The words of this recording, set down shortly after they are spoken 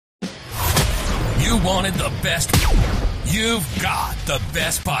You wanted the best. You've got the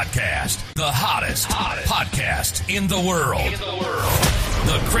best podcast, the hottest podcast in the world.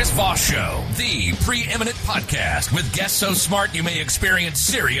 The Chris Voss Show, the preeminent podcast with guests so smart you may experience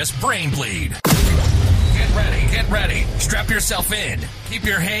serious brain bleed. Get ready. Strap yourself in. Keep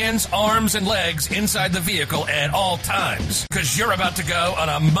your hands, arms, and legs inside the vehicle at all times, because you're about to go on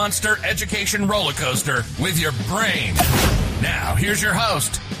a monster education roller coaster with your brain. Now, here's your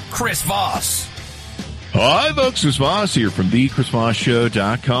host, Chris Voss. Hi, folks. Chris Voss here from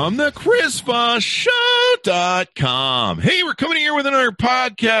thechrisvossshow.com, thechrisvossshow.com. Hey, we're coming here with another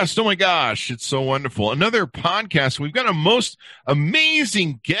podcast. Oh, my gosh. It's so wonderful. Another podcast. We've got a most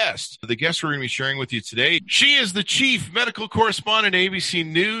amazing guest. The guest we're going to be sharing with you today, she is the Chief Medical Correspondent at ABC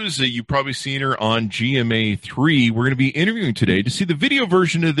News. You've probably seen her on GMA3. We're going to be interviewing today. To see the video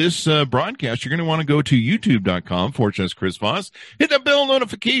version of this broadcast, you're going to want to go to youtube.com/Chris Voss. Hit that bell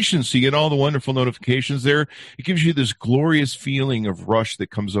notification so you get all the wonderful notifications there. It gives you this glorious feeling of rush that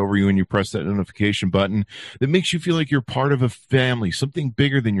comes over you when you press that notification button that makes you feel like you're part of a family, something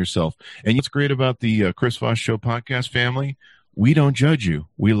bigger than yourself. And what's great about the Chris Voss Show podcast family? We don't judge you.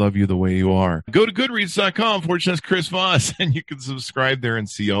 We love you the way you are. Go to goodreads.com/Chris Voss, and you can subscribe there and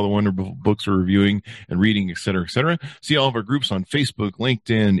see all the wonderful books we're reviewing and reading, et cetera, et cetera. See all of our groups on Facebook,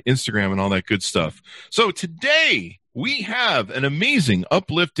 LinkedIn, Instagram, and all that good stuff. So today, we have an amazing,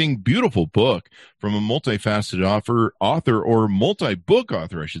 uplifting, beautiful book from a multifaceted author or multi-book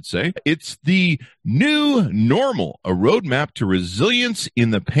author, I should say. It's The New Normal, a roadmap to resilience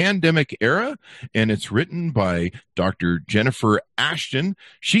in the pandemic era, and it's written by Dr. Jennifer Ashton.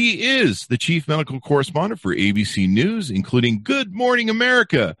 She is the Chief Medical Correspondent for ABC News, including Good Morning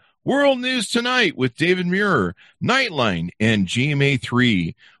America, World News Tonight with David Muir, Nightline, and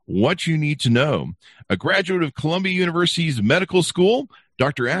GMA3. What you need to know. A graduate of Columbia University's medical school,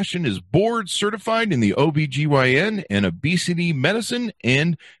 Dr. Ashton is board certified in the OB-GYN and obesity medicine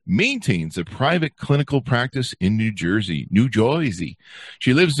and maintains a private clinical practice in New Jersey.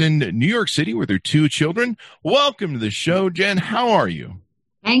 She lives in New York City with her 2 children. Welcome to the show, Jen. How are you?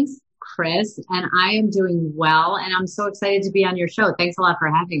 Thanks, Chris. And I am doing well, and I'm so excited to be on your show. Thanks a lot for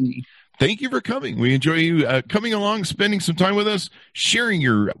having me. Thank you for coming. We enjoy you coming along, spending some time with us, sharing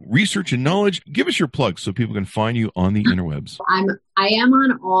your research and knowledge. Give us your plugs so people can find you on the interwebs. I am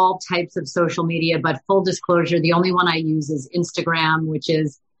on all types of social media, but full disclosure, the only one I use is Instagram, which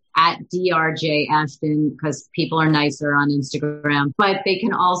is at DRJ Ashton, because people are nicer on Instagram. But they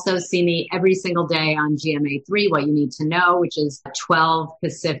can also see me every single day on GMA3, What You Need to Know, which is 12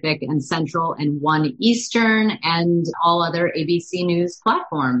 Pacific and Central and 1 Eastern, and all other ABC News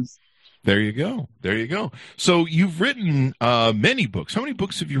platforms. There you go. So you've written many books. How many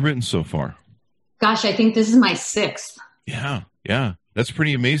books have you written so far? Gosh, I think this is my 6th. Yeah. That's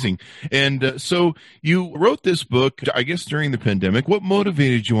pretty amazing. And so you wrote this book, I guess, during the pandemic. What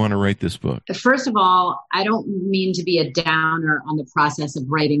motivated you on to write this book? First of all, I don't mean to be a downer on the process of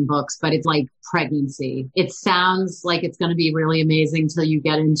writing books, but it's like pregnancy. It sounds like it's going to be really amazing till you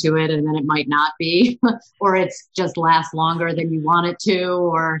get into it, and then it might not be, or it's just lasts longer than you want it to,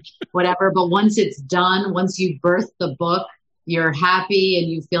 or whatever. But once it's done, once you birth the book, you're happy and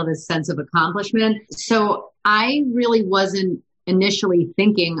you feel this sense of accomplishment. So I really wasn't initially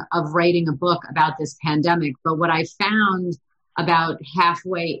thinking of writing a book about this pandemic. But what I found about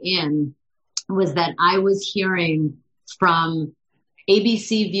halfway in was that I was hearing from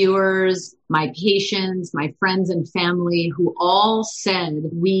ABC viewers, my patients, my friends and family, who all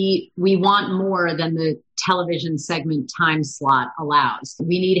said, we want more than the television segment time slot allows.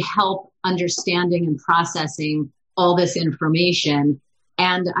 We need help understanding and processing all this information.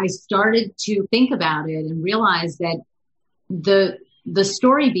 And I started to think about it and realize that the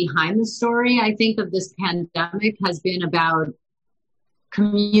story behind the story, I think, of this pandemic has been about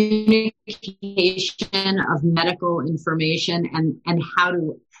communication of medical information and how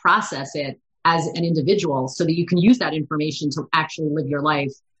to process it as an individual so that you can use that information to actually live your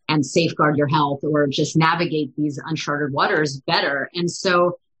life and safeguard your health or just navigate these uncharted waters better. And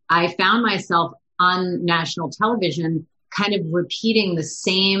so I found myself on national television kind of repeating the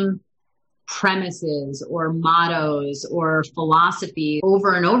same premises or mottos or philosophy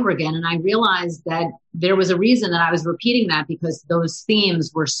over and over again. And I realized that there was a reason that I was repeating that, because those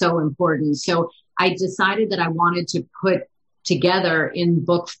themes were so important. So I decided that I wanted to put together in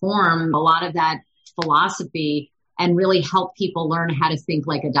book form a lot of that philosophy and really help people learn how to think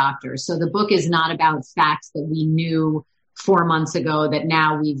like a doctor. So the book is not about facts that we knew 4 months ago that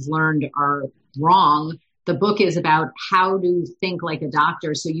now we've learned are wrong. The book is about how to think like a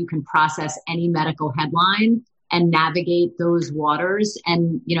doctor so you can process any medical headline and navigate those waters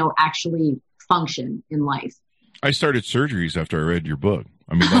and, actually function in life. I started surgeries after I read your book.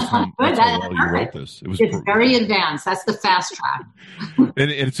 I mean, that's how well you wrote this. It's very advanced. That's the fast track. and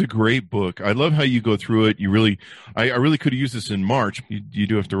it's a great book. I love how you go through it. I really could have used this in March. You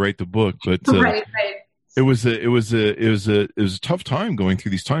do have to write the book, but right. It was a tough time going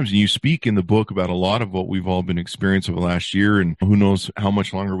through these times, and you speak in the book about a lot of what we've all been experiencing over the last year, and who knows how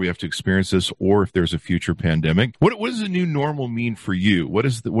much longer we have to experience this, or if there's a future pandemic. What does the new normal mean for you? What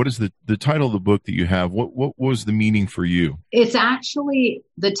is the title of the book that you have? What was the meaning for you? It's actually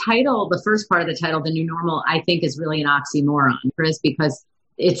the title. The first part of the title, The New Normal, I think is really an oxymoron, Chris, because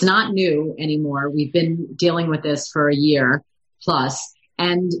it's not new anymore. We've been dealing with this for a year plus.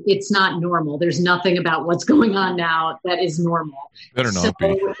 And it's not normal. There's nothing about what's going on now that is normal. Better not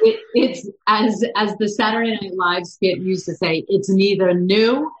be. It's as the Saturday Night Live skit used to say, it's neither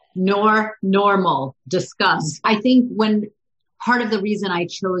new nor normal. Discuss. I think when part of the reason I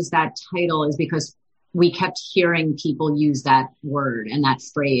chose that title is because we kept hearing people use that word and that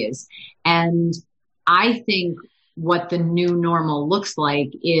phrase. And I think what the new normal looks like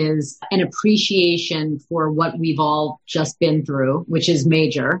is an appreciation for what we've all just been through, which is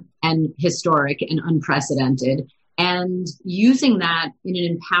major and historic and unprecedented, and using that in an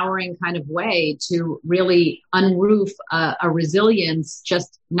empowering kind of way to really unroof a resilience,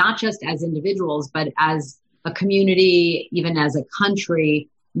 not just as individuals, but as a community, even as a country,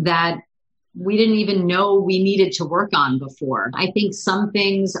 that we didn't even know we needed to work on before. I think some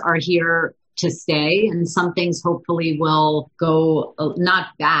things are here to stay, and some things hopefully will go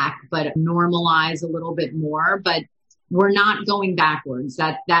not back, but normalize a little bit more. But we're not going backwards.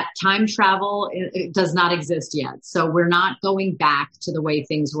 That time travel, it does not exist yet. So we're not going back to the way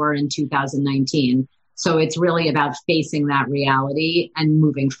things were in 2019. So it's really about facing that reality and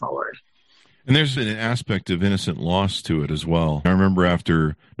moving forward. And there's an aspect of innocent loss to it as well. I remember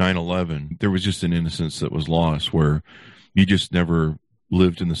after 9/11, there was just an innocence that was lost where you just never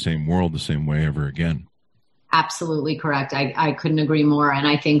lived in the same world the same way ever again. Absolutely correct. I couldn't agree more. And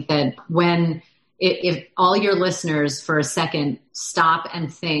I think that if all your listeners for a second stop and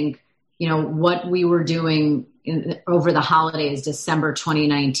think, what we were doing over the holidays, December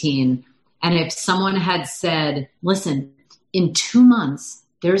 2019, and if someone had said, listen, in 2 months,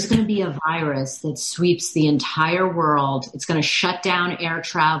 there's going to be a virus that sweeps the entire world. It's going to shut down air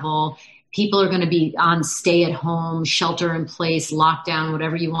travel. People are going to be on stay at home, shelter in place, lockdown,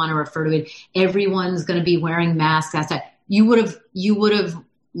 whatever you want to refer to it. Everyone's going to be wearing masks. You would have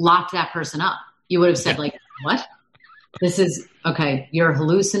locked that person up. You would have said what? This is okay. You're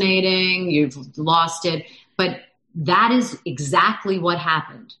hallucinating. You've lost it. But that is exactly what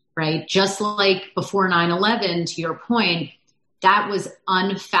happened, right? Just like before 9/11, to your point, that was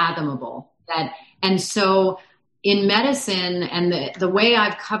unfathomable. And so in medicine, and the way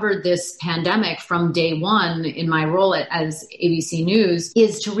I've covered this pandemic from day one in my role as ABC News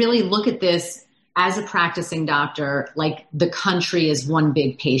is to really look at this as a practicing doctor, like the country is one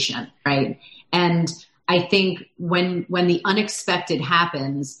big patient, right? And I think when the unexpected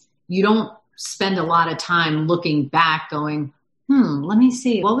happens, you don't spend a lot of time looking back going, let me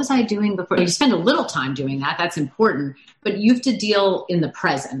see, what was I doing before? You spend a little time doing that. That's important. But you have to deal in the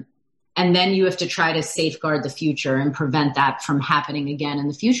present. And then you have to try to safeguard the future and prevent that from happening again in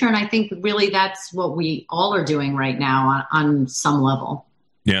the future. And I think really that's what we all are doing right now on some level.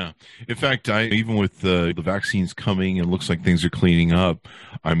 Yeah. In fact, even with the vaccines coming and it looks like things are cleaning up,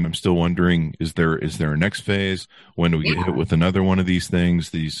 I'm still wondering, is there a next phase? When do we get hit with another one of these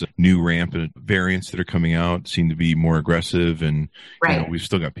things? These new rampant variants that are coming out seem to be more aggressive. And we've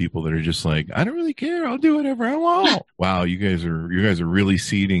still got people that are just like, I don't really care. I'll do whatever I want. Wow. You guys are really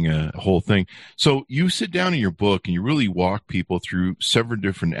seeding a whole thing. So you sit down in your book and you really walk people through several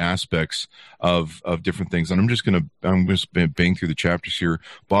different aspects of different things. And I'm just going to bang through the chapters here.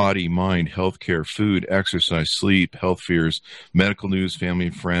 Body, mind, healthcare, food, exercise, sleep, health fears, medical news, family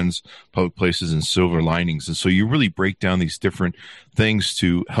and friends, public places, and silver linings. And so you really break down these different things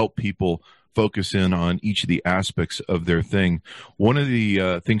to help people focus in on each of the aspects of their thing. One of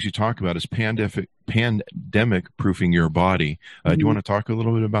the things you talk about is pandemic proofing your body. Do you want to talk a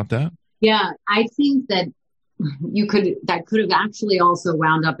little bit about that? Yeah, I think that that could have actually also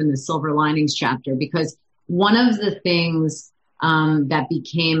wound up in the silver linings chapter, because one of the things that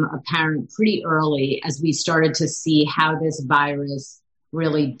became apparent pretty early as we started to see how this virus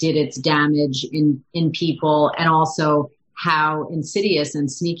really did its damage in people, and also how insidious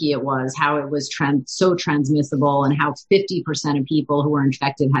and sneaky it was, how it was so transmissible, and how 50% of people who were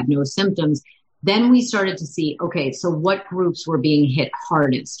infected had no symptoms. Then we started to see, okay, so what groups were being hit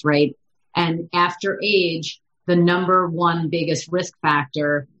hardest, right? And after age, the number one biggest risk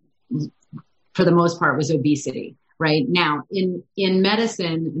factor for the most part, was obesity. Right now in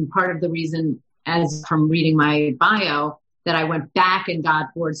medicine, and part of the reason, as from reading my bio, that I went back and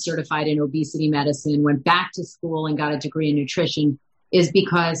got board certified in obesity medicine, went back to school and got a degree in nutrition, is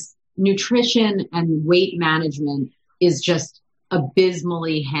because nutrition and weight management is just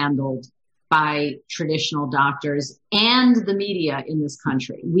abysmally handled by traditional doctors and the media in this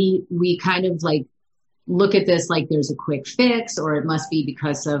country. We kind of like look at this like there's a quick fix, or it must be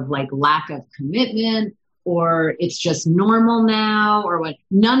because of like lack of commitment, or it's just normal now, or what.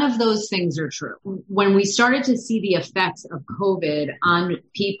 None of those things are true. When we started to see the effects of COVID on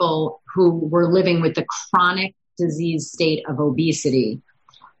people who were living with the chronic disease state of obesity,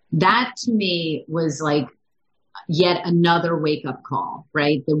 that to me was like yet another wake-up call,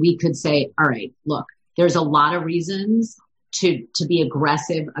 right? That we could say, all right, look, there's a lot of reasons to be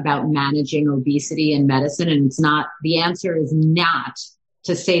aggressive about managing obesity in medicine. And it's not, the answer is not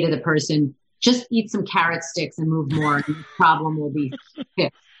to say to the person, just eat some carrot sticks and move more, and the problem will be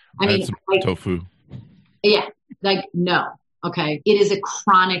fixed. I mean, like, tofu. Yeah, like, no. Okay. It is a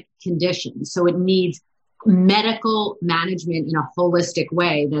chronic condition. So it needs medical management in a holistic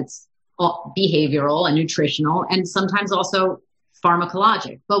way that's behavioral and nutritional, and sometimes also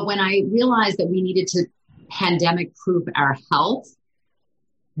pharmacologic. But when I realized that we needed to pandemic proof our health,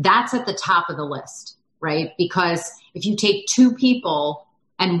 that's at the top of the list, right? Because if you take two people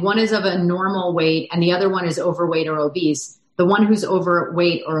and one is of a normal weight and the other one is overweight or obese, the one who's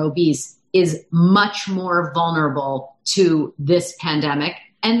overweight or obese is much more vulnerable to this pandemic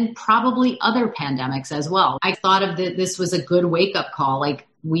and probably other pandemics as well. I thought of this was a good wake-up call. Like,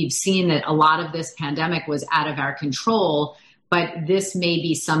 we've seen that a lot of this pandemic was out of our control, but this may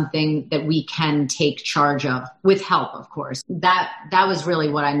be something that we can take charge of with help, of course. That was really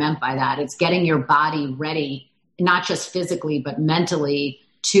what I meant by that. It's getting your body ready, not just physically, but mentally,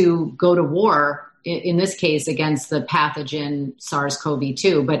 to go to war, in this case, against the pathogen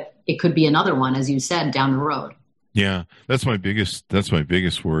SARS-CoV-2, but it could be another one, as you said, down the road. Yeah, that's my biggest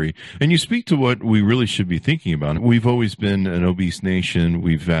worry. And you speak to what we really should be thinking about. We've always been an obese nation.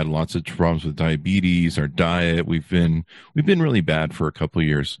 We've had lots of problems with diabetes, our diet. We've been really bad for a couple of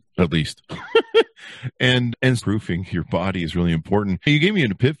years, at least. and proofing your body is really important. You gave me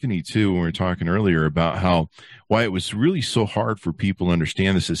an epiphany too when we were talking earlier about why it was really so hard for people to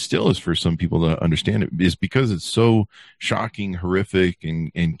understand this. It still is for some people to understand it, is because it's so shocking, horrific,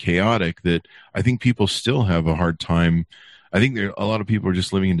 and chaotic that I think people still have a hard time. I think a lot of people are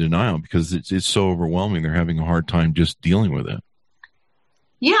just living in denial because it's so overwhelming. They're having a hard time just dealing with it.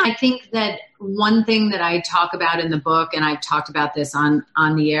 Yeah, I think that one thing that I talk about in the book, and I've talked about this on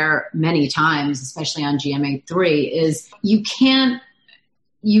the air many times, especially on GMA3, is you can't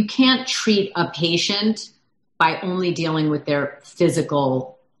treat a patient by only dealing with their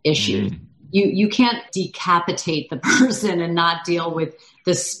physical issues. You can't decapitate the person and not deal with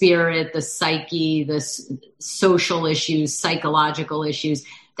the spirit, the psyche, the social issues, psychological issues.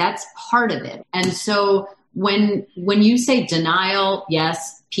 That's part of it. And so when you say denial,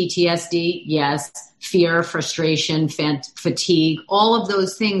 yes, PTSD, yes, fear, frustration, fatigue, all of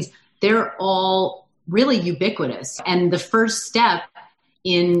those things, they're all really ubiquitous. And the first step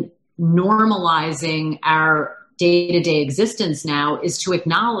in normalizing our day-to-day existence now is to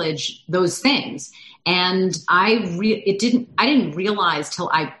acknowledge those things. And I didn't realize till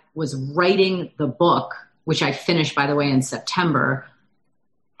I was writing the book, which I finished, by the way, in September,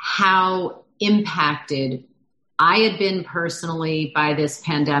 how impacted I had been personally by this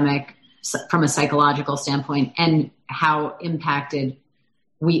pandemic from a psychological standpoint, and how impacted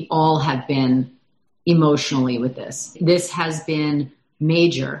we all have been emotionally with this. This has been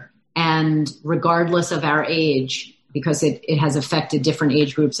major. And regardless of our age, because it has affected different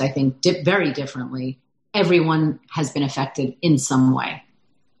age groups, I think, very differently, everyone has been affected in some way.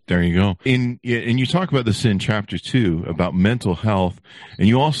 There you go. And you talk about this in chapter 2 about mental health. And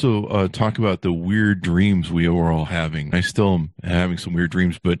you also talk about the weird dreams we were all having. I still am having some weird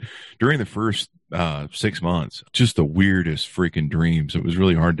dreams, but during the first 6 months, just the weirdest freaking dreams. It was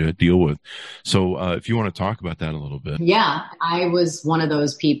really hard to deal with. So if you want to talk about that a little bit. Yeah, I was one of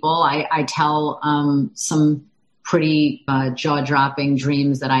those people. I tell some pretty jaw-dropping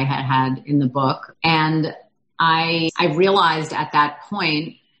dreams that I had in the book. And I realized at that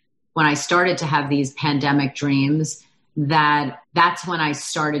point, when I started to have these pandemic dreams, that's when I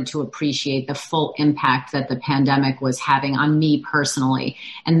started to appreciate the full impact that the pandemic was having on me personally.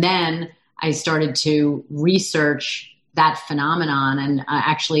 And then I started to research that phenomenon, and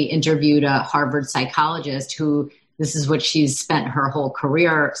actually interviewed a Harvard psychologist who this is what she's spent her whole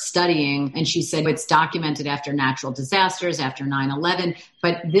career studying. And she said, it's documented after natural disasters, after 9/11,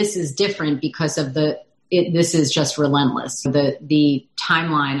 but this is different because of this is just relentless. The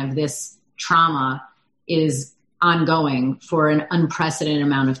timeline of this trauma is ongoing for an unprecedented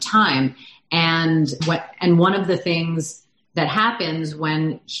amount of time. And one of the things that happens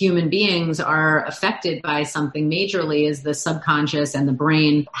when human beings are affected by something majorly is the subconscious, and the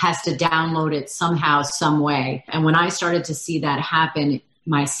brain has to download it somehow, some way. And when I started to see that happen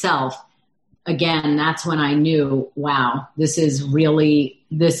myself, again, that's when I knew, wow, this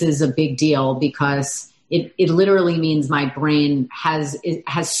is a big deal, because it literally means my brain has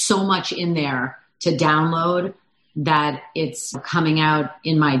so much in there to download that it's coming out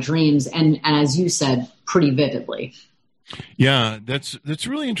in my dreams. And as you said, pretty vividly. Yeah, that's a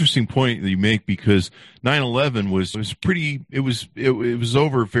really interesting point that you make, because 9/11 was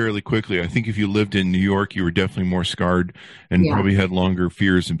over fairly quickly. I think if you lived in New York, you were definitely more scarred and probably had longer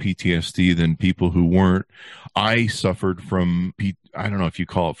fears and PTSD than people who weren't. I suffered from, I don't know if you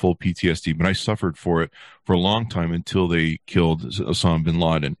call it full PTSD, but I suffered for it for a long time until they killed Osama bin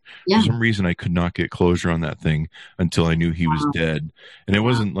Laden. Yeah. For some reason, I could not get closure on that thing until I knew he was dead. And it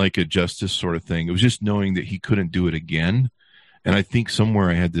wasn't like a justice sort of thing. It was just knowing that he couldn't do it again. And I think somewhere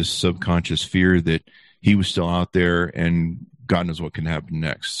I had this subconscious fear that he was still out there and God knows what can happen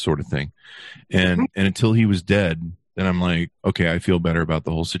next, sort of thing. And until he was dead, then I'm like, okay, I feel better about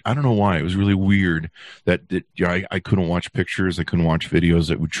the whole situation. I don't know why. It was really weird that I couldn't watch pictures. I couldn't watch videos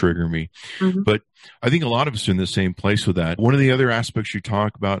that would trigger me. Mm-hmm. But I think a lot of us are in the same place with that. One of the other aspects you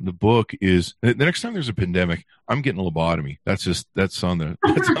talk about in the book is the next time there's a pandemic, I'm getting a lobotomy. That's on the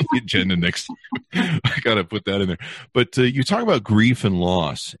agenda next time. I got to put that in there. But you talk about grief and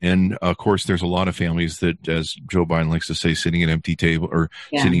loss. And of course, there's a lot of families that, as Joe Biden likes to say, sitting at an empty table or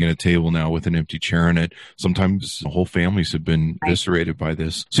sitting at a table now with an empty chair in it. Sometimes whole families have been eviscerated by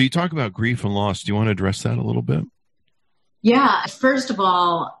this. So you talk about grief and loss. Do you want to address that a little bit? Yeah. First of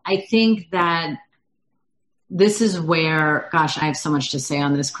all, I think that this is where, gosh, I have so much to say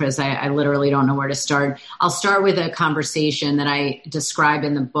on this, Chris. I literally don't know where to start. I'll start with a conversation that I describe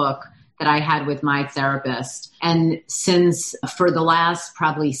in the book that I had with my therapist. And since for the last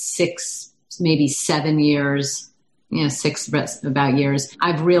probably 6, maybe 7 years, 6 about years,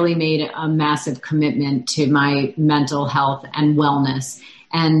 I've really made a massive commitment to my mental health and wellness,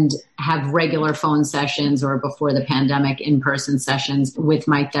 and have regular phone sessions, or before the pandemic, in-person sessions with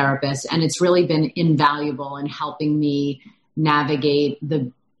my therapist. And it's really been invaluable in helping me navigate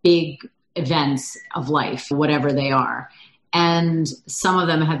the big events of life, whatever they are. And some of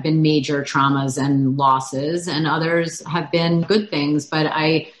them have been major traumas and losses, and others have been good things. But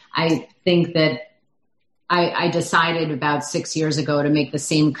I think that I decided about 6 years ago to make the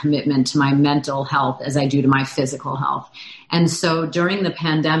same commitment to my mental health as I do to my physical health. And so during the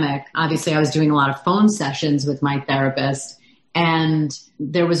pandemic, obviously I was doing a lot of phone sessions with my therapist. And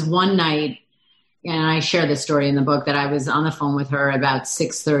there was one night, and I share this story in the book, that I was on the phone with her about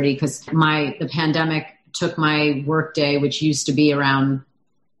 6:30 because the pandemic took my work day, which used to be around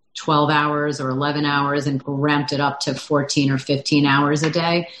 12 hours or 11 hours, and ramped it up to 14 or 15 hours a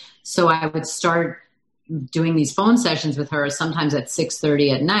day. So I would start doing these phone sessions with her sometimes at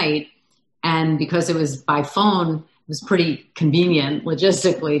 6:30 at night. And because it was by phone, it was pretty convenient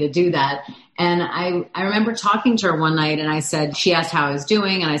logistically to do that. And I remember talking to her one night, and she asked how I was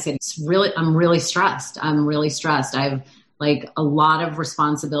doing. And I said, I'm really stressed. I have like a lot of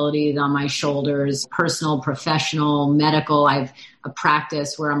responsibilities on my shoulders, personal, professional, medical. I have a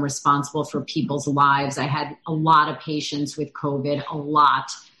practice where I'm responsible for people's lives. I had a lot of patients with COVID, a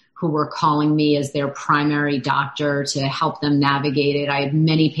lot, who were calling me as their primary doctor to help them navigate it. I had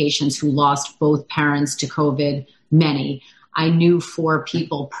many patients who lost both parents to COVID, many. I knew 4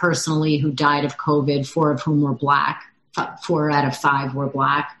 people personally who died of COVID, 4 of whom were Black. 4 out of 5 were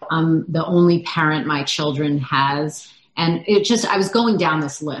Black. I'm the only parent my children has. And I was going down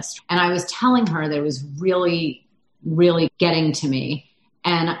this list, and I was telling her that it was really, really getting to me.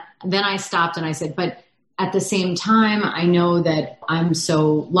 And then I stopped and I said, but at the same time, I know that I'm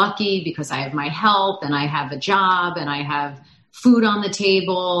so lucky because I have my health and I have a job and I have food on the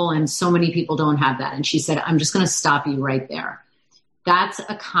table, and so many people don't have that. And she said, I'm just going to stop you right there. That's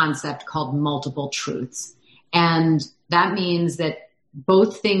a concept called multiple truths. And that means that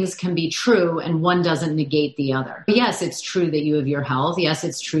both things can be true and one doesn't negate the other. Yes, it's true that you have your health. Yes,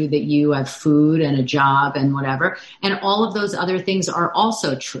 it's true that you have food and a job and whatever. And all of those other things are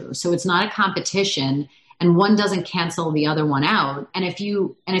also true. So it's not a competition, and one doesn't cancel the other one out. And if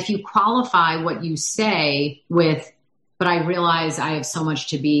you qualify what you say with, but I realize I have so much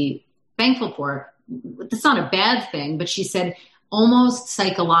to be thankful for, it's not a bad thing, but she said almost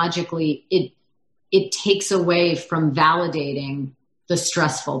psychologically, it takes away from validating the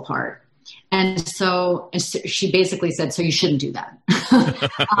stressful part. And so she basically said, so you shouldn't do that.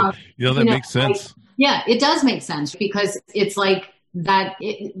 That makes sense. It does make sense, because it's like that.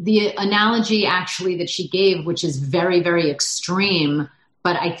 The analogy actually that she gave, which is very, very extreme,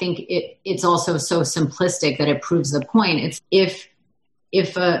 but I think it's also so simplistic that it proves the point. It's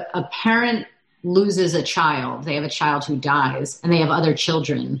if a parent loses a child, they have a child who dies and they have other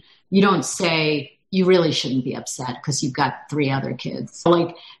children, you don't say, you really shouldn't be upset because you've got 3 other kids.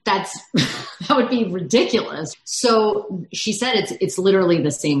 Like that would be ridiculous. So she said it's literally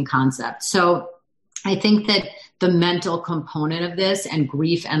the same concept. So I think that the mental component of this and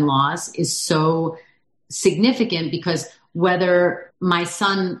grief and loss is so significant, because whether my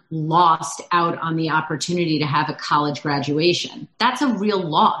son lost out on the opportunity to have a college graduation, that's a real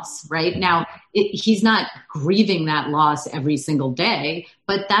loss, right? Now, he's not grieving that loss every single day,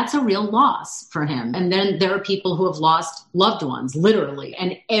 but that's a real loss for him. And then there are people who have lost loved ones, literally,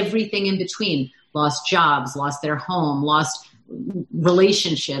 and everything in between, lost jobs, lost their home, lost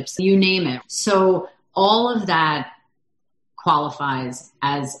relationships, you name it. So all of that qualifies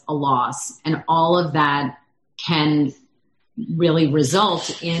as a loss, and all of that can really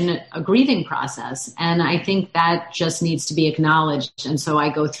result in a grieving process. And I think that just needs to be acknowledged. And so I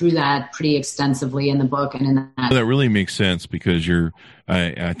go through that pretty extensively in the book and in that. That really makes sense, because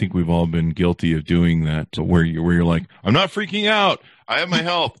I think we've all been guilty of doing that, where you're like, I'm not freaking out, I have my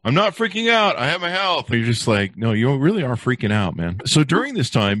health. I'm not freaking out, I have my health. You're just like, no, you really are freaking out, man. So during this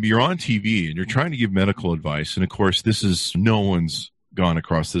time, you're on TV and you're trying to give medical advice. And of course, no one's gone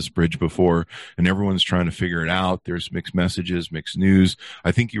across this bridge before, and everyone's trying to figure it out. There's mixed messages, mixed news.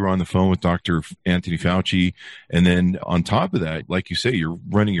 I think you were on the phone with Dr. Anthony Fauci. And then on top of that, like you say, you're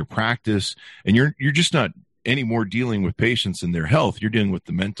running your practice, and you're just not anymore dealing with patients and their health. You're dealing with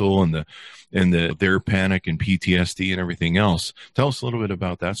the mental and their panic and PTSD and everything else. Tell us a little bit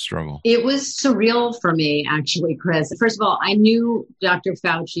about that struggle. It was surreal for me, actually, Chris. First of all, I knew Dr.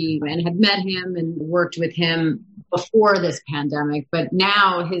 Fauci and had met him and worked with him before this pandemic, but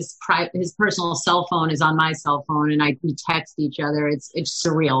now his personal cell phone is on my cell phone, and we text each other. It's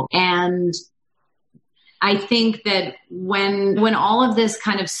surreal. And I think that when all of this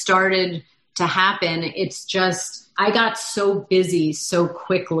kind of started to happen, it's just, I got so busy so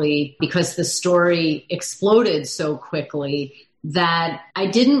quickly because the story exploded so quickly that I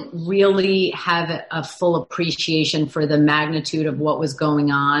didn't really have a full appreciation for the magnitude of what was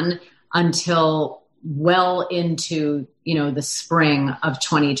going on until well into, the spring of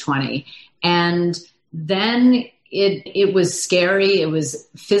 2020. And then it was scary. It was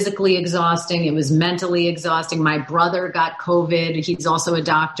physically exhausting. It was mentally exhausting. My brother got COVID. He's also a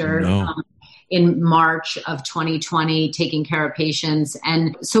doctor. No. In March of 2020, taking care of patients.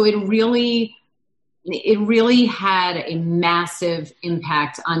 And so it really had a massive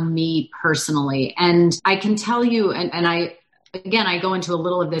impact on me personally. And I can tell you, and I go into a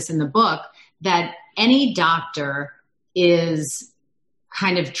little of this in the book, that any doctor is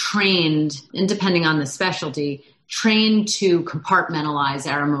kind of trained, and depending on the specialty, trained to compartmentalize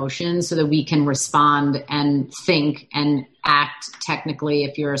our emotions so that we can respond and think and act technically,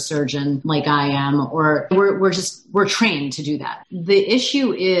 if you're a surgeon like I am, or we're trained to do that. The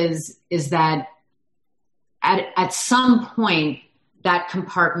issue is that at some point that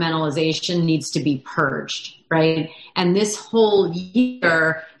compartmentalization needs to be purged, right? And this whole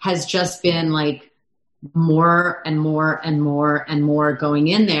year has just been like more and more and more and more going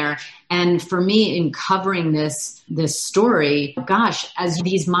in there. And for me, in covering this story, gosh, as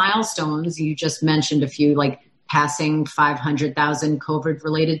these milestones, you just mentioned a few, like passing 500,000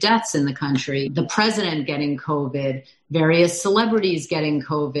 COVID-related deaths in the country, the president getting COVID, various celebrities getting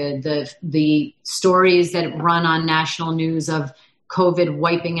COVID, the stories that run on national news of COVID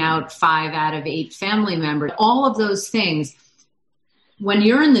wiping out 5 out of 8 family members, all of those things. When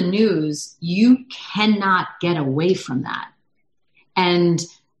you're in the news, you cannot get away from that. And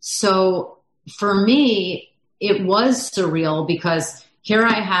so for me, it was surreal, because here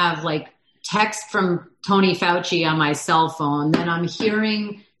I have like text from Tony Fauci on my cell phone. Then I'm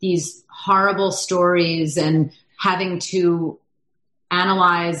hearing these horrible stories and having to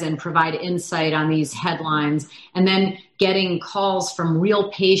analyze and provide insight on these headlines, and then getting calls from real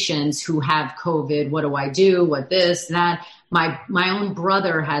patients who have COVID. What do I do? What this, that? My own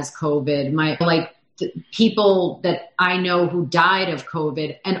brother has COVID. People that I know who died of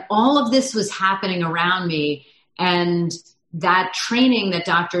COVID, and all of this was happening around me. And that training that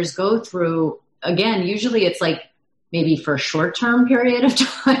doctors go through, again, usually it's like maybe for a short-term period of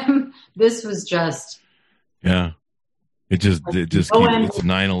time. This was just... Yeah. It just keeps, it's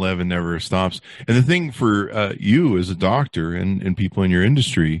 9/11 never stops. And the thing for you as a doctor and people in your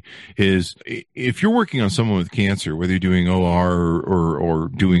industry is if you're working on someone with cancer, whether you're doing OR or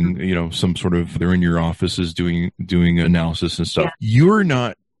doing, some sort of, they're in your offices doing analysis and stuff, you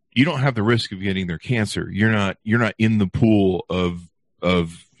don't have the risk of getting their cancer. You're not in the pool of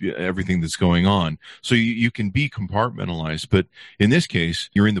everything that's going on. So you can be compartmentalized, but in this case,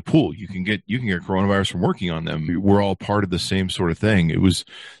 you're in the pool. You can get coronavirus from working on them. We're all part of the same sort of thing.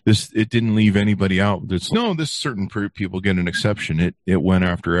 It didn't leave anybody out. This certain people get an exception. It went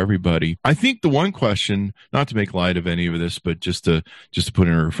after everybody. I think the one question, not to make light of any of this, but just to put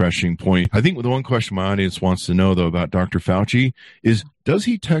in a refreshing point, I think the one question my audience wants to know though about Dr. Fauci is, does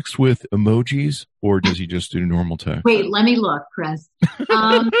he text with emojis or does he just do normal text? Wait, let me look, Chris.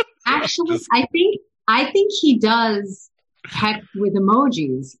 Actually, I think he does text with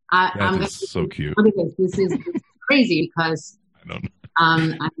emojis. That's so cute. Look at this. This is crazy because I don't know.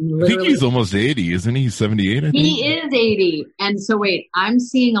 I think he's almost 80, isn't he? 78, I think. He is 80. And so wait, I'm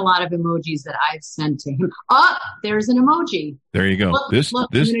seeing a lot of emojis that I've sent to him. Oh, there's an emoji. There you go. Look, I'm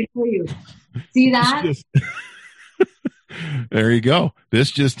going to show you. See that? There you go.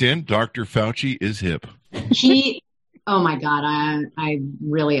 This just in, Dr. Fauci is hip. Oh my God, I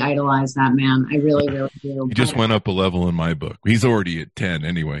really idolize that man. I really, really do. He just went up a level in my book. He's already at 10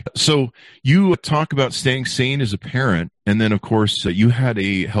 anyway. So you talk about staying sane as a parent. And then, of course, you had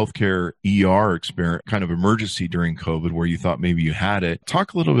a healthcare ER experience, kind of emergency during COVID where you thought maybe you had it.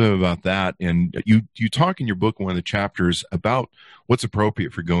 Talk a little bit about that. And you talk in your book, one of the chapters, about what's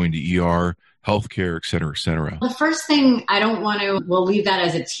appropriate for going to ER, healthcare, et cetera, et cetera. The first thing we'll leave that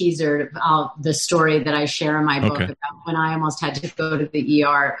as a teaser, the story that I share in my book about when I almost had to go to the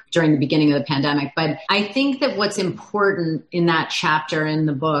ER during the beginning of the pandemic. But I think that what's important in that chapter in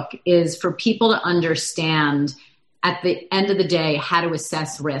the book is for people to understand at the end of the day, how to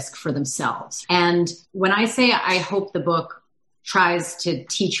assess risk for themselves. And when I say I hope the book tries to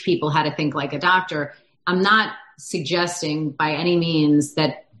teach people how to think like a doctor, I'm not suggesting by any means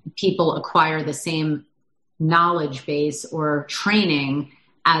that people acquire the same knowledge base or training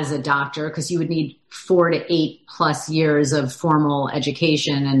as a doctor, because you would need 4 to 8+ years of formal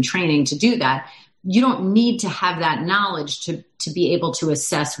education and training to do that. You don't need to have that knowledge to be able to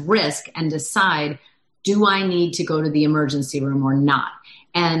assess risk and decide, do I need to go to the emergency room or not?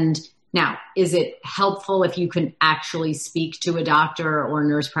 And now, is it helpful if you can actually speak to a doctor or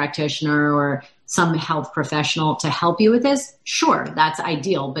nurse practitioner or some health professional to help you with this? Sure, that's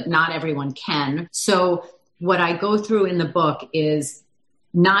ideal, but not everyone can. So what I go through in the book is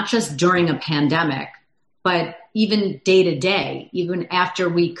not just during a pandemic, but even day to day, even after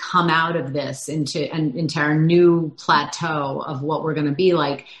we come out of this into our new plateau of what we're going to be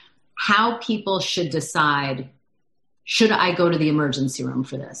like, how people should decide, should I go to the emergency room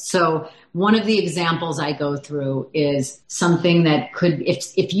for this? So one of the examples I go through is something that could,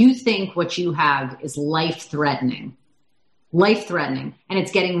 if you think what you have is life-threatening, and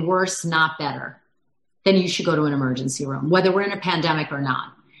it's getting worse, not better, then you should go to an emergency room, whether we're in a pandemic or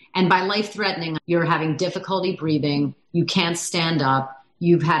not. And by life-threatening, you're having difficulty breathing, you can't stand up,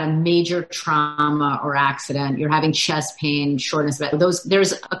 you've had a major trauma or accident, you're having chest pain, shortness of breath.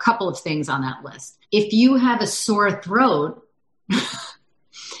 There's a couple of things on that list. If you have a sore throat,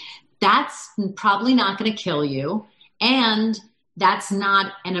 that's probably not going to kill you. And that's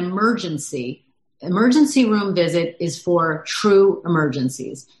not an emergency. Emergency room visit is for true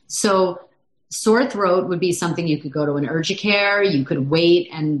emergencies. So sore throat would be something you could go to an urgent-care. You could wait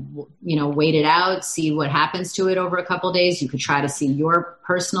and, wait it out, see what happens to it over a couple of days. You could try to see your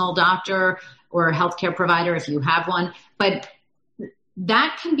personal doctor or healthcare provider if you have one. But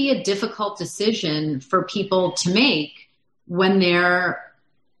that can be a difficult decision for people to make when they're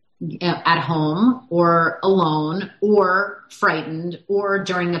at home or alone or frightened or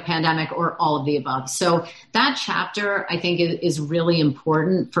during the pandemic or all of the above. So that chapter, I think, is really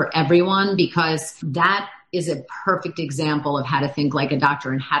important for everyone, because that is a perfect example of how to think like a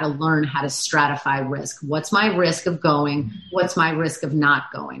doctor and how to learn how to stratify risk. What's my risk of going? What's my risk of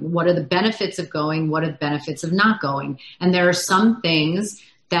not going? What are the benefits of going? What are the benefits of not going? And there are some things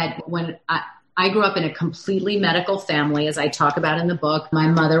that when I grew up in a completely medical family, as I talk about in the book. My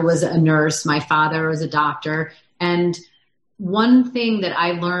mother was a nurse. My father was a doctor. And one thing that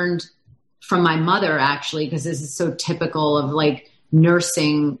I learned from my mother, actually, because this is so typical of like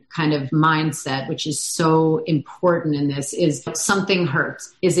nursing kind of mindset, which is so important in this, is something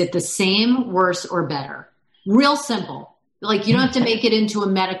hurts. Is it the same, worse, or better? Real simple. Like, you don't have to make it into a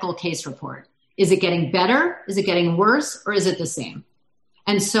medical case report. Is it getting better? Is it getting worse? Or is it the same?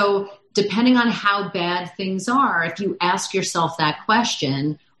 And so depending on how bad things are, if you ask yourself that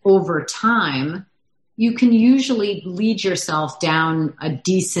question over time, you can usually lead yourself down a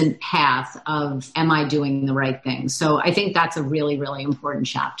decent path of, am I doing the right thing? So I think that's a really, really important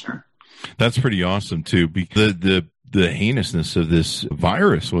chapter. That's pretty awesome too. Because the heinousness of this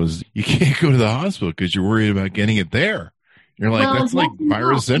virus was you can't go to the hospital because you're worried about getting it there. You're like, well, that's like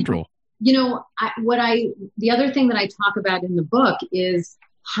virus central. You know, the other thing that I talk about in the book is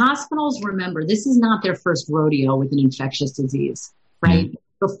hospitals, remember, this is not their first rodeo with an infectious disease, right? Mm-hmm.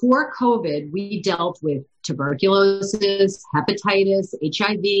 Before COVID, we dealt with tuberculosis, hepatitis,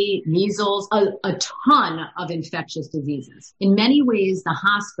 HIV, measles, a ton of infectious diseases. In many ways, the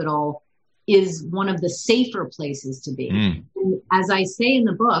hospital is one of the safer places to be. Mm. And as I say in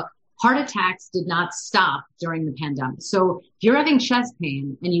the book, heart attacks did not stop during the pandemic. So if you're having chest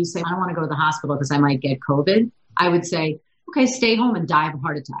pain and you say, I don't want to go to the hospital because I might get COVID, I would say, okay, stay home and die of a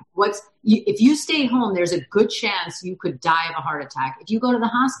heart attack. If you stay home, there's a good chance you could die of a heart attack. If you go to the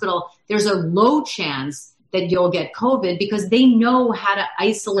hospital, there's a low chance that you'll get COVID because they know how to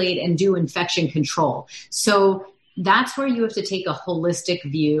isolate and do infection control. So that's where you have to take a holistic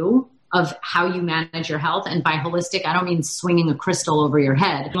view of how you manage your health. And by holistic, I don't mean swinging a crystal over your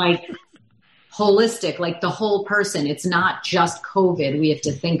head. Like holistic, like the whole person. It's not just COVID we have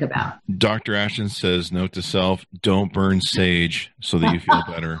to think about. Dr. Ashton says, note to self, don't burn sage so that you feel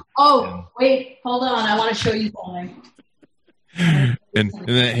better. Wait, hold on. I want to show you something. And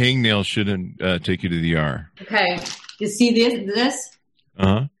that hangnail shouldn't take you to the ER. Okay. You see this?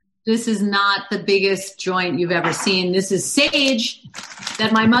 Uh-huh. This is not the biggest joint you've ever seen. This is sage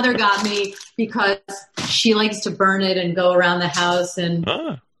that my mother got me because she likes to burn it and go around the house and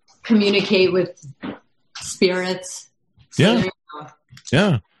communicate with spirits. So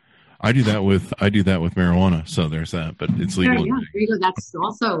yeah. I do that with marijuana. So there's that, but it's legal. Yeah, that's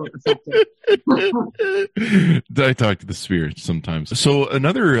also effective. I talk to the spirits sometimes. So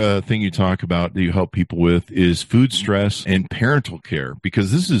another thing you talk about that you help people with is food stress and parental care,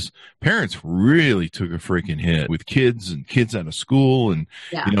 because parents really took a freaking hit with kids out of school. And,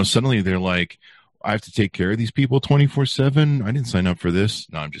 suddenly they're like, I have to take care of these people 24/7. I didn't sign up for this.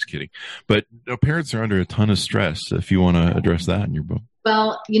 No, I'm just kidding. But parents are under a ton of stress. If you want to address that in your book.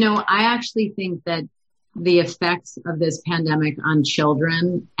 Well, I actually think that the effects of this pandemic on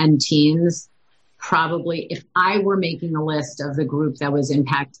children and teens, probably, if I were making a list of the group that was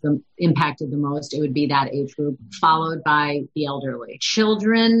impacted the most, it would be that age group, followed by the elderly.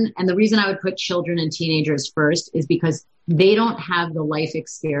 Children, and the reason I would put children and teenagers first is because they don't have the life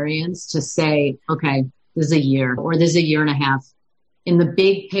experience to say, okay, this is a year or this is a year and a half. In the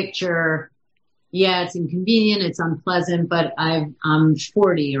big picture, yeah, it's inconvenient, it's unpleasant, but I'm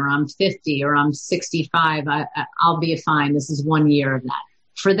 40 or I'm 50 or I'm 65. I'll be fine. This is 1 year of that.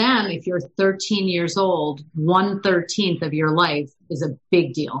 For them, if you're 13 years old, 1/13 of your life is a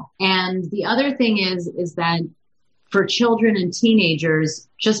big deal. And the other thing is that for children and teenagers,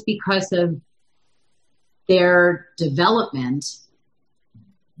 just because of their development,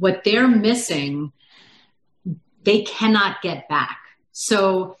 what they're missing, they cannot get back.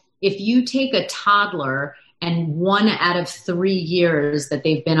 So if you take a toddler and 1 out of 3 years that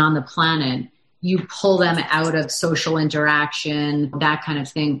they've been on the planet, you pull them out of social interaction, that kind of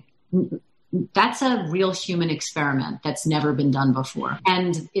thing, that's a real human experiment that's never been done before.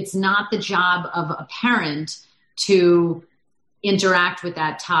 And it's not the job of a parent to interact with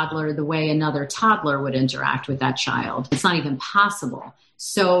that toddler the way another toddler would interact with that child. It's not even possible.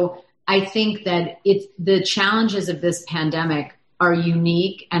 So I think that the challenges of this pandemic are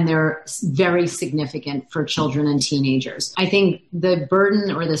unique and they're very significant for children and teenagers. I think the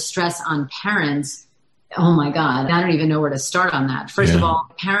burden or the stress on parents, oh my God, I don't even know where to start on that. First of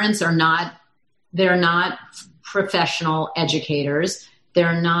all, parents they're not professional educators.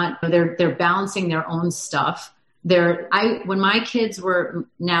 They're balancing their own stuff. When my kids were,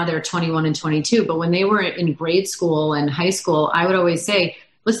 now they're 21 and 22, but when they were in grade school and high school, I would always say,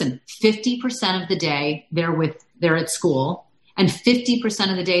 listen, 50% of the day they're at school, and 50%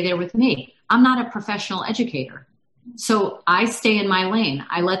 of the day they're with me. I'm not a professional educator. So I stay in my lane.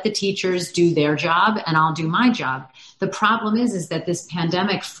 I let the teachers do their job and I'll do my job. The problem is that this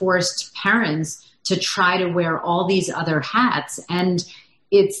pandemic forced parents to try to wear all these other hats. And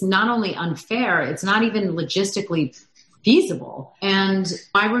it's not only unfair, it's not even logistically feasible. And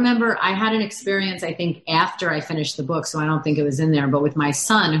I remember I had an experience, I think, after I finished the book, so I don't think it was in there, but with my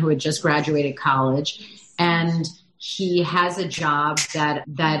son who had just graduated college, and he has a job that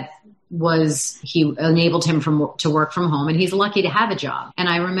he enabled him to work from home, and he's lucky to have a job. And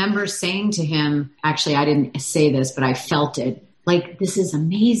I remember saying to him, actually, I didn't say this, but I felt it. Like, this is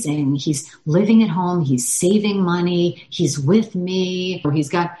amazing. He's living at home. He's saving money. He's with me.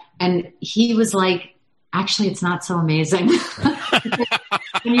 And he was like, actually, it's not so amazing.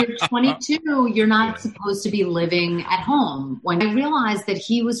 When you're 22, you're not supposed to be living at home. When I realized that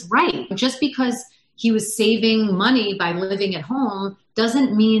he was right, just because he was saving money by living at home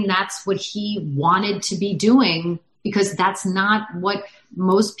doesn't mean that's what he wanted to be doing, because that's not what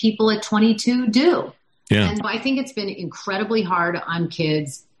most people at 22 do. Yeah. And I think it's been incredibly hard on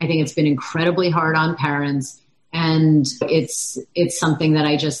kids. I think it's been incredibly hard on parents. And it's something that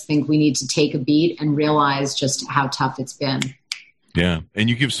I just think we need to take a beat and realize just how tough it's been. Yeah. And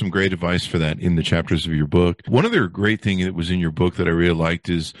you give some great advice for that in the chapters of your book. One other great thing that was in your book that I really liked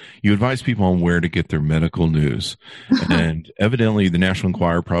is you advise people on where to get their medical news. And evidently the National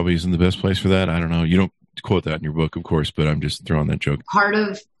Enquirer probably isn't the best place for that. I don't know. You don't quote that in your book, of course, but I'm just throwing that joke. Part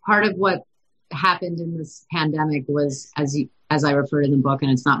of what happened in this pandemic was, as I referred in the book,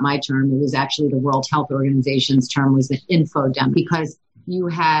 and it's not my term, it was actually the World Health Organization's term, was the infodemic, because you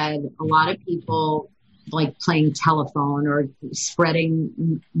had a lot of people like playing telephone or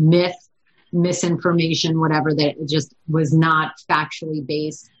spreading misinformation, whatever, that just was not factually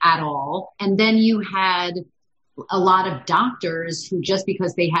based at all. And then you had a lot of doctors who, just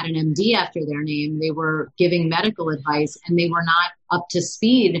because they had an MD after their name, they were giving medical advice, and they were not up to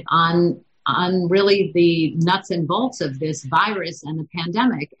speed on really the nuts and bolts of this virus and the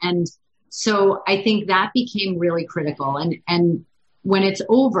pandemic. And so I think that became really critical. And when it's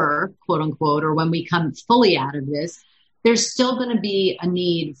over, quote unquote, or when we come fully out of this, there's still going to be a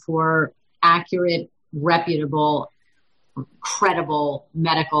need for accurate, reputable, credible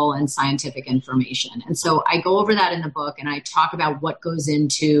medical and scientific information. And so I go over that in the book, and I talk about what goes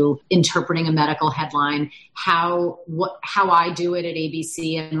into interpreting a medical headline, how I do it at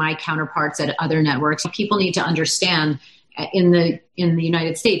ABC and my counterparts at other networks. People need to understand in the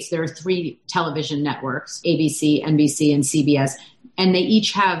United States, there are 3 television networks, ABC, NBC, and CBS, and they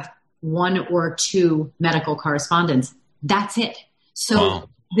each have 1 or 2 medical correspondents. That's it. So wow.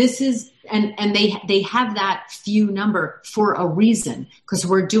 This is, and they have that few number for a reason, because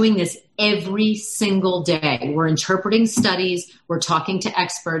we're doing this every single day. We're interpreting studies, we're talking to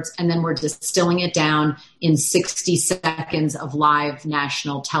experts, and then we're distilling it down in 60 seconds of live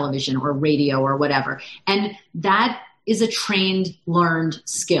national television or radio or whatever. And that is a trained, learned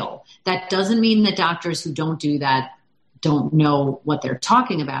skill. That doesn't mean that doctors who don't do that don't know what they're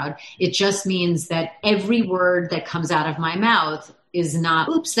talking about. It just means that every word that comes out of my mouth is not,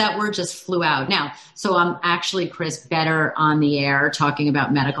 oops, that word just flew out. Now, so I'm actually, Chris, better on the air talking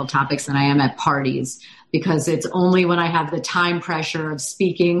about medical topics than I am at parties, because it's only when I have the time pressure of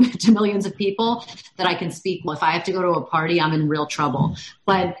speaking to millions of people that I can speak. Well, if I have to go to a party, I'm in real trouble.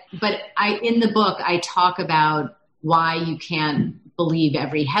 But in the book, I talk about why you can't believe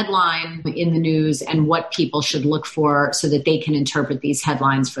every headline in the news and what people should look for so that they can interpret these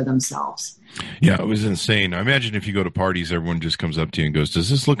headlines for themselves. Yeah, it was insane. I imagine if you go to parties, everyone just comes up to you and goes, does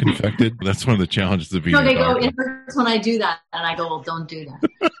this look infected? That's one of the challenges of being a doctor. No, they go, it hurts when I do that. And I go, well, don't do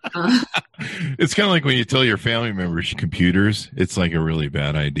that. It's kind of like when you tell your family members computers, it's like a really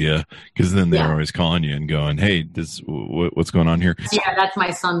bad idea, because then they're always calling you and going, hey, what's going on here? Yeah, that's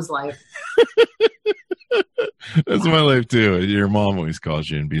my son's life. That's my life too. Your mom always calls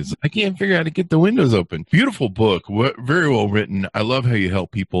you and be like, I can't figure out how to get the windows open. Beautiful book. Very well written. I love how you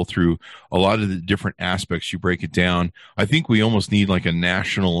help people through a lot of the different aspects. You break it down. I think we almost need like a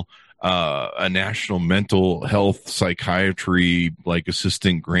national mental health psychiatry, like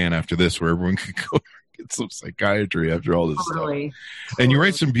assistant grant after this, where everyone could go get some psychiatry after all this stuff. And you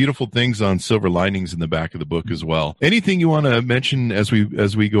write some beautiful things on silver linings in the back of the book as well. Anything you want to mention as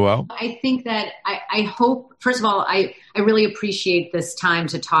we go out? I think that I hope, first of all, I really appreciate this time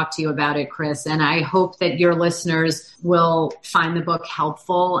to talk to you about it, Chris. And I hope that your listeners will find the book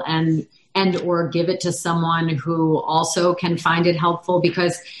helpful and or give it to someone who also can find it helpful,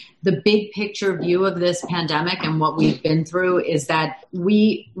 because the big picture view of this pandemic and what we've been through is that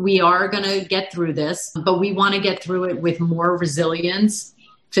we are going to get through this, but we want to get through it with more resilience,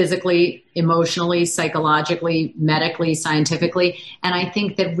 physically, emotionally, psychologically, medically, scientifically. And I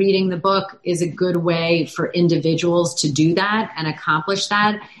think that reading the book is a good way for individuals to do that and accomplish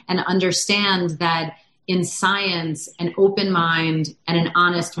that, and understand that in science, an open mind and an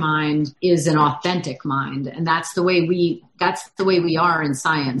honest mind is an authentic mind. And that's the way we are in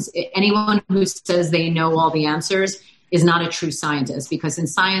science. Anyone who says they know all the answers is not a true scientist, because in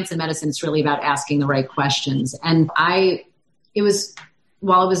science and medicine, it's really about asking the right questions. And it was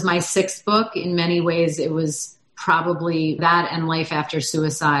while it was my sixth book, in many ways, it was probably that and Life After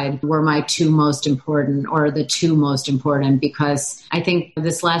Suicide were my two most important, or the two most important, because I think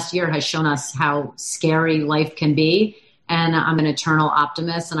this last year has shown us how scary life can be. And I'm an eternal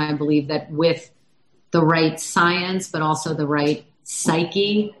optimist. And I believe that with the right science, but also the right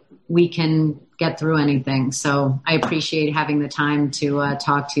psyche, we can get through anything. So I appreciate having the time to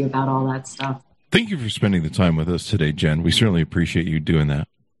talk to you about all that stuff. Thank you for spending the time with us today, Jen. We certainly appreciate you doing that.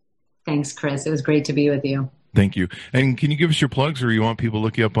 Thanks, Chris. It was great to be with you. Thank you. And can you give us your plugs, or you want people to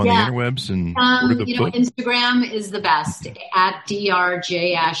look you up on the interwebs and order the book? Instagram is the best, at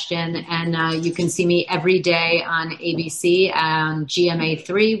DRJ Ashton. And you can see me every day on ABC on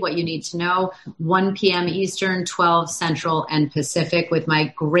GMA3, What You Need to Know, 1 p.m. Eastern, 12 Central and Pacific, with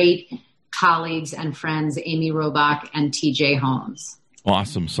my great colleagues and friends, Amy Robach and TJ Holmes.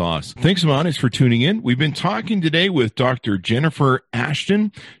 Awesome sauce. Thanks, Monis, for tuning in. We've been talking today with Dr. Jennifer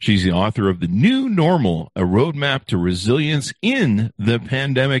Ashton. She's the author of The New Normal, a roadmap to resilience in the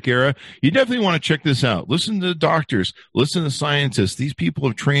pandemic era. You definitely want to check this out. Listen to the doctors, listen to scientists. These people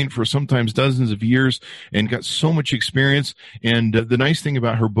have trained for sometimes dozens of years and got so much experience. And the nice thing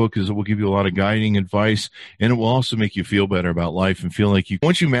about her book is it will give you a lot of guiding advice, and it will also make you feel better about life and feel like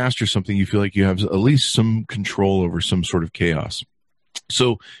once you master something, you feel like you have at least some control over some sort of chaos.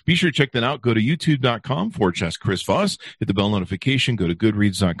 So be sure to check that out. Go to youtube.com/Chris Voss. Hit the bell notification. Go to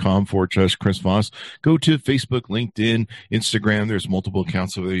goodreads.com/Chris Voss. Go to Facebook, LinkedIn, Instagram. There's multiple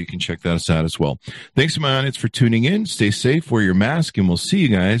accounts over there. You can check that out as well. Thanks, my audience, for tuning in. Stay safe, wear your mask, and we'll see you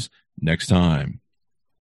guys next time.